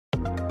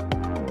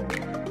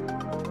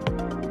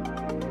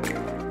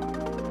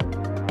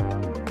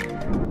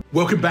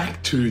Welcome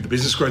back to the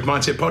Business Growth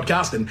Mindset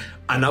Podcast and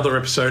another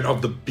episode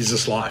of The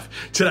Business Life.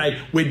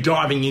 Today, we're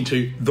diving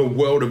into the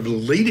world of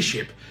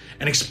leadership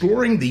and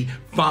exploring the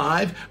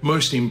 5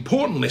 most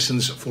important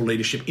lessons for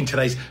leadership in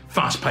today's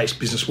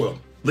fast-paced business world.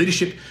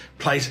 Leadership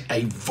plays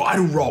a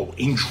vital role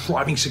in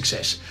driving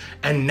success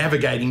and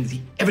navigating the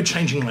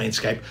ever-changing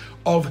landscape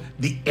of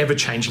the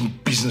ever-changing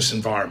business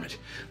environment.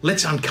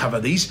 Let's uncover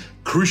these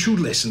crucial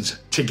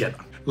lessons together.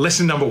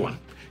 Lesson number 1,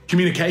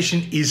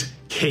 communication is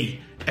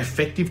key.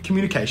 Effective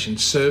communication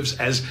serves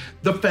as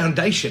the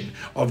foundation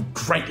of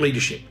great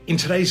leadership. In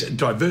today's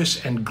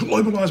diverse and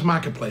globalized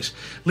marketplace,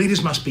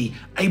 leaders must be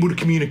able to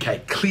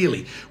communicate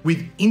clearly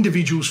with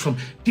individuals from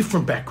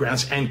different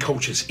backgrounds and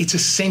cultures. It's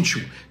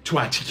essential to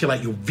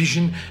articulate your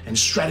vision and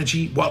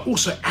strategy while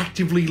also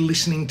actively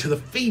listening to the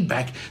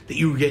feedback that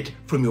you get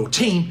from your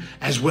team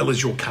as well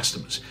as your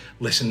customers.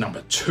 Lesson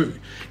number 2,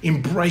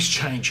 embrace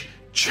change.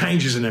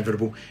 Change is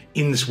inevitable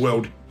in this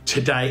world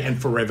today and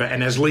forever,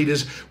 and as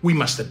leaders, we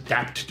must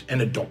adapt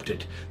and adopt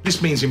it. This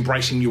means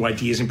embracing new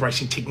ideas,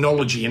 embracing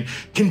technology, and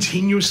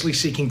continuously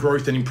seeking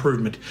growth and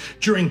improvement.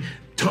 During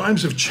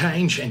times of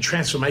change and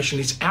transformation,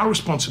 it's our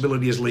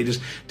responsibility as leaders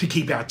to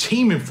keep our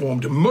team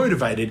informed,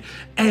 motivated,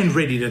 and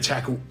ready to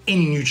tackle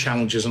any new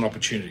challenges and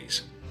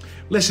opportunities.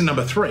 Lesson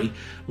number 3,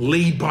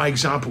 lead by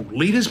example.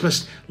 Leaders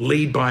must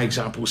lead by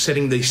example,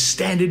 setting the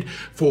standard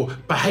for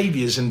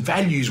behaviors and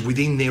values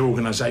within their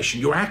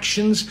organization. Your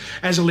actions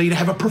as a leader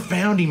have a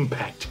profound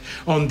impact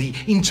on the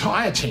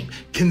entire team.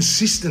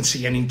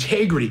 Consistency and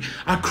integrity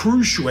are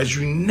crucial as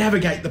you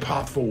navigate the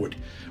path forward.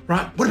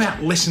 Right? What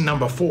about lesson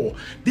number 4?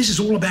 This is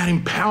all about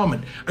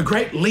empowerment. A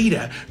great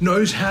leader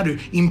knows how to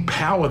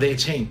empower their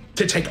team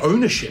to take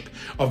ownership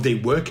of their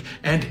work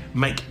and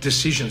make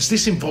decisions.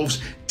 This involves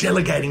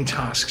delegating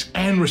tasks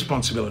and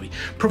responsibility,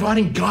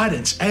 providing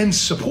guidance and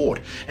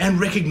support, and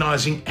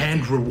recognizing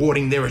and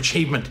rewarding their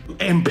achievement.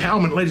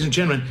 Empowerment, ladies and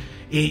gentlemen,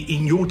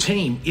 in your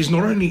team is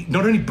not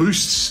only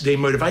boosts their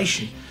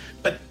motivation,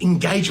 but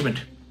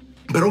engagement,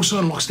 but also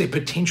unlocks their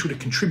potential to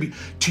contribute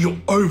to your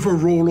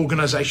overall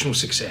organizational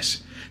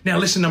success. Now,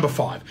 lesson number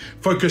 5,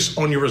 focus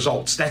on your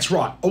results. That's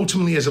right.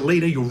 Ultimately, as a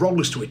leader, your role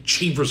is to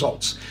achieve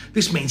results.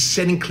 This means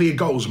setting clear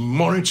goals,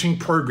 monitoring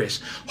progress,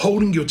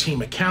 holding your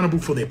team accountable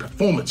for their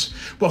performance.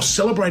 While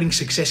celebrating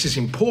success is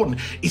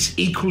important, it's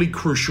equally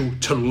crucial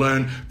to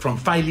learn from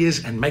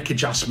failures and make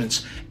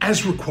adjustments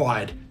as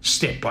required,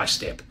 step by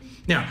step.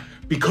 Now,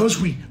 because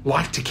we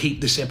like to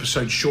keep this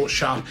episode short,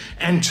 sharp,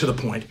 and to the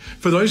point,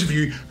 for those of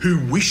you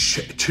who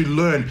wish to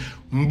learn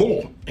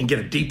more and get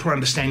a deeper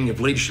understanding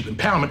of leadership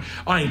empowerment,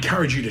 I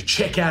encourage you to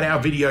check out our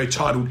video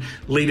titled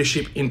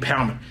Leadership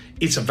Empowerment.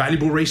 It's a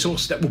valuable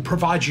resource that will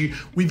provide you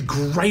with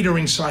greater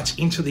insights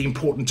into the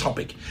important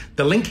topic.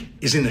 The link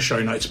is in the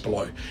show notes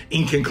below.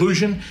 In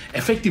conclusion,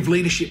 effective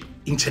leadership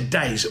in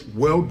today's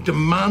world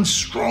demands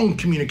strong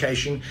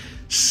communication,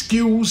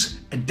 skills,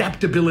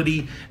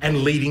 adaptability,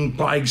 and leading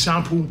by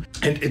example.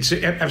 And it's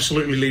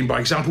absolutely leading by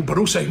example, but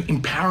also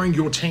empowering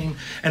your team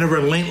and a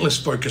relentless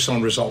focus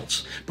on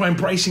results. By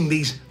embracing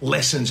these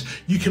lessons,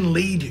 you can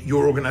lead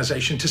your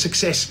organization to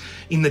success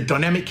in the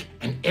dynamic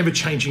and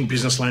ever-changing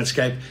business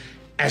landscape.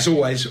 As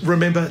always,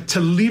 remember to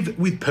live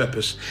with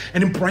purpose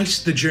and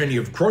embrace the journey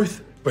of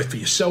growth, both for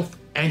yourself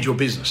and your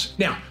business.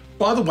 Now,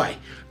 by the way,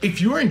 if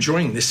you're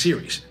enjoying this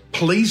series,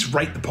 please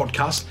rate the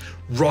podcast,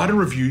 write a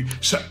review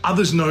so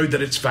others know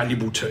that it's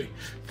valuable too.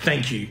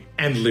 Thank you,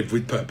 and live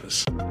with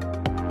purpose.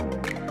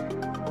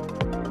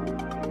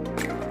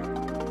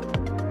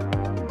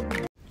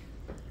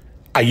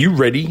 Are you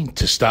ready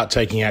to start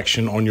taking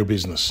action on your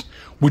business?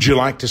 Would you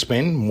like to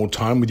spend more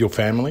time with your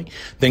family?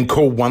 Then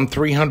call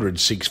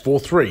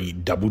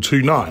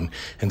 1-300-643-229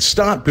 and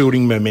start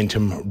building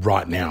momentum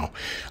right now.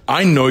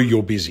 I know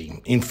you're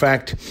busy. In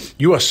fact,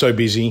 you are so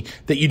busy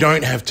that you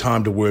don't have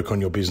time to work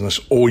on your business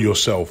or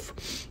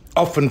yourself.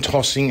 Often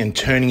tossing and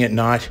turning at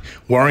night,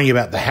 worrying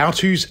about the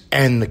how-tos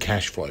and the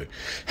cash flow.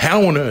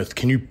 How on earth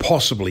can you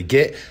possibly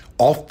get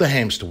off the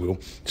hamster wheel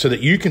so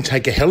that you can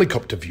take a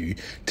helicopter view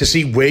to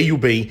see where you'll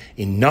be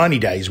in 90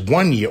 days,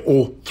 1 year,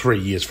 or 3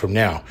 years from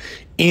now?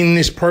 In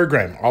this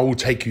program, I will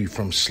take you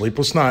from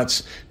sleepless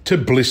nights to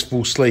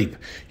blissful sleep.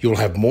 You'll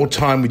have more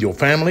time with your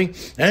family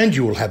and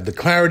you will have the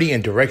clarity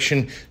and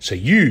direction so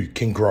you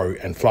can grow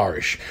and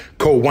flourish.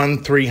 Call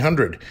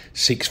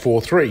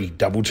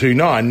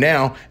 1-300-643-229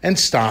 now and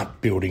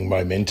start building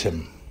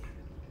momentum.